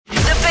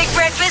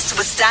Breakfast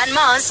with Stan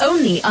Mars.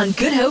 Only on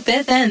Good Hope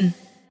FM.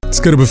 It's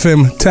Good Hope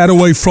FM. Tad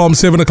away from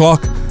 7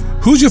 o'clock.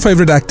 Who's your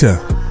favorite actor?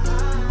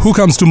 Who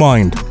comes to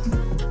mind?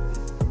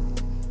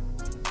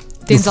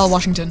 Denzel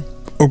Washington.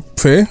 Oh,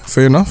 fair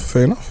enough.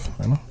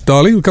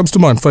 Darlie, who comes to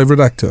mind? Favorite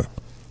actor?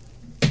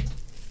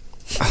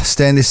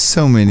 Stan, there's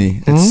so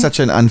many. It's such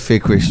an unfair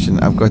question.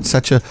 I've got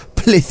such a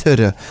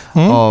plethora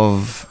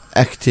of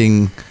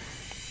acting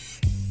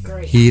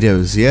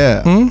heroes.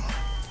 Yeah.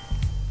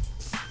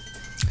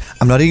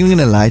 I'm not even going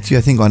to lie to you.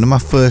 I think one of my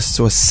firsts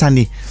was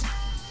Sunny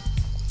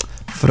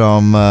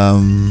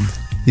from...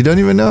 you don't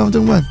even know what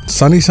I'm talking about?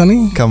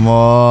 Sunny? Come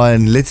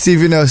on. Let's see if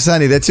you know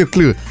Sunny. That's your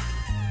clue.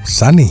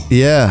 Sunny?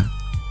 Yeah.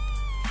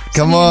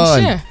 Come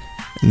Sunny on.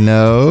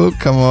 No,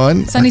 come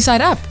on. Sunny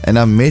Side Up. And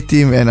I met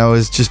him and I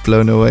was just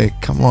blown away.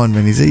 Come on,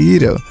 man. He's a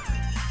hero.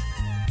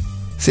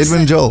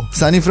 Sedwin Joel.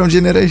 Sunny from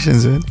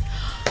Generations, man.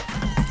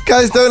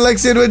 Guys don't like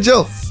Sedwin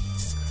Joel.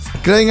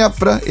 Growing up,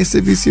 bruh.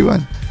 SABC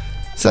 1.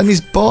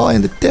 Sunny's bar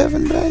and the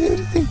tavern, bruh, and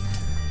everything.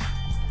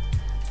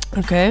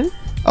 Okay.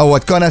 Oh,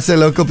 what can I say,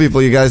 local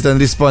people? You guys don't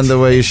respond the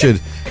way you should.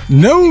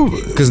 No.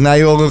 Because now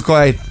you all go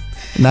quiet.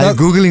 Now you're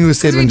Googling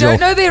who's We Sedwin Joel. don't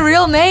know their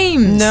real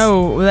names.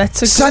 No,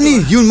 that's a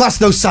Sunny. You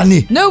must know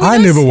Sunny. No, we I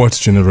don't never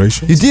watched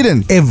Generations. You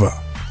didn't? Ever.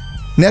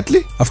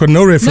 Natalie? I've got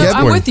no reference No,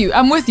 I'm point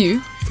with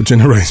you. for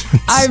Generations.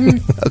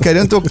 Okay,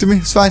 don't talk to me.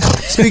 It's fine.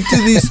 Speak to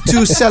these two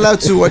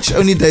sellouts who watch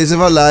Only Days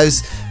of Our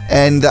Lives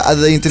and the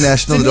other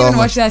international Didn't even drama.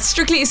 watch that.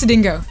 Strictly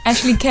Isadingo.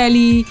 Ashley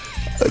Kelly.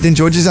 Then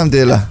Georgie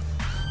Zamdela.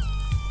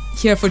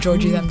 Here for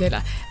Georgie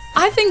Zamdela.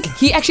 I think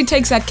he actually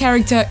takes that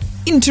character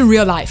into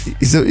real life.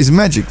 He's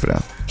magic, bro.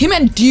 Him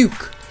and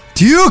Duke.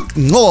 Duke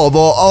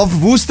Nobo of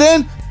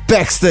Woesten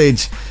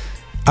Backstage.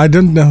 I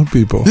don't know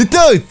people. You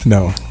don't?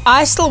 No.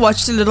 I still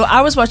watched a little.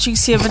 I was watching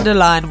Seven the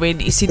Line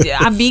when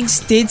I'm being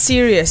dead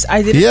serious.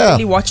 I didn't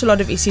really watch a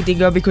lot of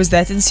Isidingo because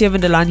that and Seven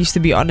the Line used to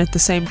be on at the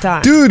same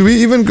time. Dude, we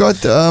even got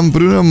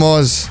Bruno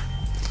Mars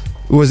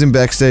who was in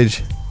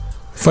Backstage.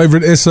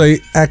 Favorite SA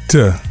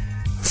actor?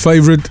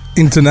 Favorite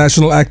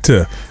international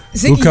actor?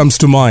 Ziggy. Who comes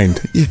to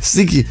mind? Yeah,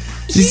 Ziggy.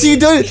 You see,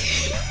 don't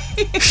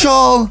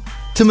Charles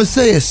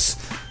Timotheus.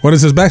 What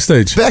is his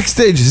Backstage?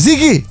 Backstage.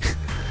 Ziggy.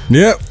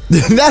 Yep.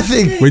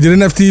 Nothing. We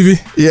didn't have TV.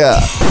 Yeah.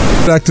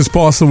 Actors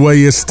passed away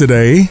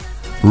yesterday.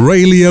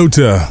 Ray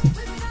Liotta,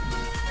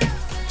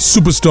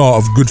 superstar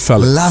of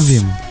Goodfellas. Love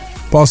him.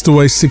 Passed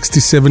away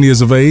 67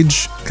 years of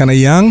age. Kinda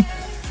young.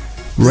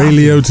 Ray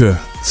Liotta.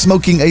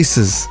 Smoking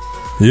Aces.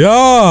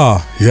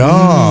 Yeah.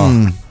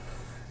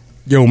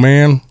 Yo,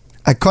 man.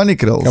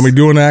 Iconic roles. Can we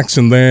do an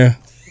accent there?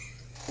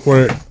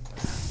 Where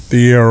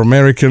the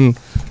American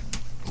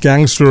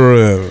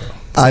gangster...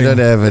 I don't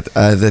have it.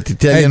 That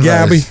Italian Hey,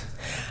 Gabby. virus.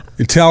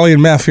 Italian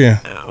mafia.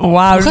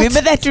 Wow!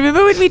 Remember that?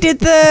 Remember when we did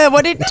the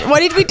what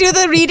did we do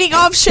the reading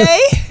of Shay?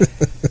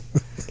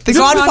 The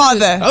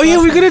Godfather. Oh yeah,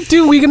 we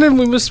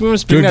must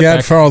bring Good that back.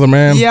 Godfather,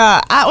 man.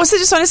 Yeah, I also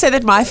just want to say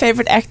that my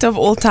favorite actor of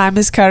all time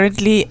is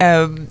currently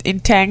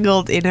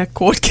entangled in a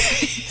court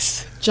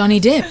case.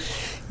 Johnny Depp.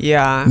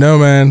 Yeah. No,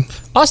 man.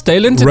 Ask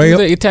Dalen to do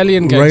the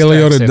Italian Ray gangster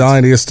Liotta accent.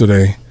 died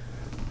yesterday.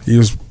 He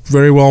was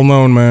very well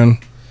known, man.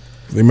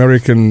 The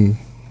American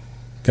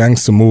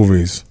gangster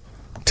movies.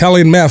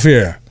 Italian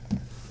mafia.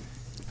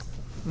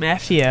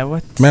 Mafia.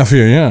 What?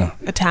 Mafia, yeah.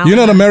 Italian. You're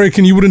not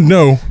American, you wouldn't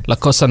know. La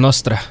Cosa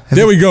Nostra.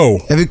 There we go.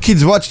 Have your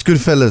kids watched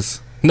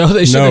Goodfellas? No,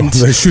 they shouldn't.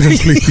 No, they shouldn't,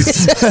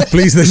 please.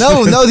 Please, they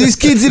shouldn't. No, these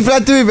kids in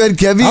front of me, man.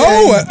 Gabby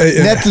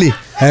and Natalie.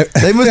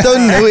 They must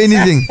don't know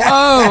anything.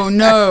 Oh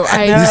no!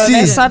 You see?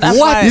 that's not up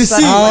What? my- You it's not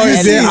see? up my-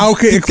 Oh, yeah,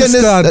 okay, You can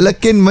verstaan. hulle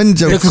ken min The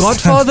jokes.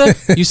 Godfather.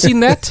 You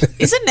seen that?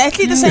 Isn't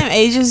Natalie the same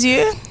age as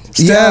you?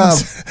 Yeah,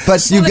 Stan-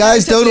 but you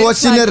guys Smaller don't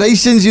watch guys, like-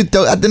 Generations. You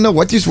don't. I don't know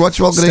what you watch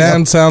while growing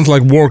Stan up. sounds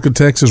like Walker,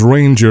 Texas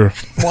Ranger.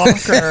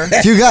 Walker.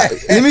 Do you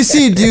guys? Let me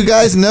see. Do you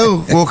guys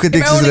know Walker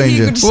Texas only he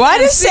Ranger? could Why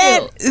does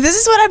stand Stan? This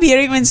is what I'm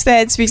hearing when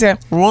Stan speaks. Like,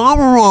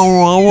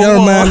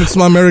 Yeah, man, it's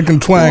my American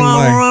twang,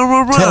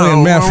 my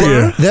Italian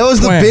mafia. That was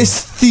the Twang.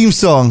 best theme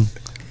song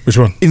Which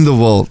one? in the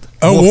world.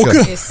 Oh, Walker?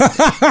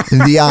 In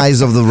the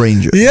eyes of the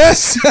ranger.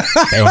 Yes.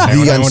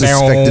 The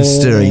unsuspected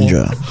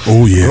stranger.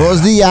 Oh, yeah.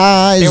 Because the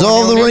eyes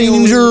of the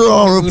ranger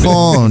are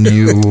upon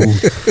you.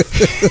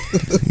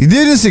 You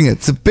didn't sing it.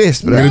 It's the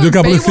best, We're bro. going to do a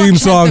couple of theme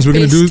songs. We're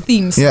going to do...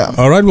 themes. Yeah.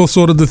 All right, we'll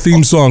sort of the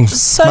theme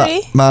songs.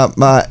 Sorry.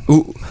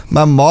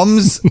 My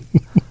mom's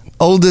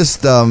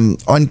oldest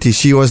auntie,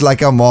 she was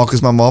like our ma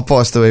because my ma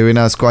passed away when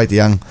I was quite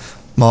young.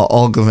 Ma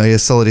Olga, may her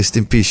soul rest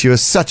in peace. She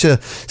was such a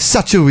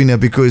winner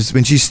because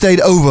when she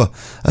stayed over,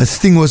 her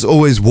thing was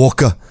always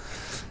Walker.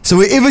 So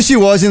wherever she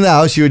was in the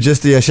house, she would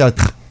just shout,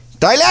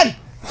 Thailand!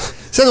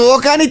 Said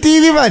Walker on the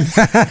TV, man.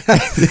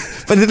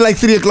 But it's like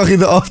 3 o'clock in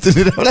the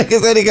afternoon. I'm like,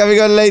 it's only coming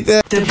on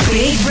later. The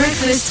Big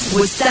Breakfast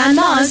with Stan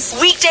Mars.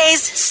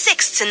 Weekdays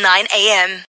 6 to 9 a.m.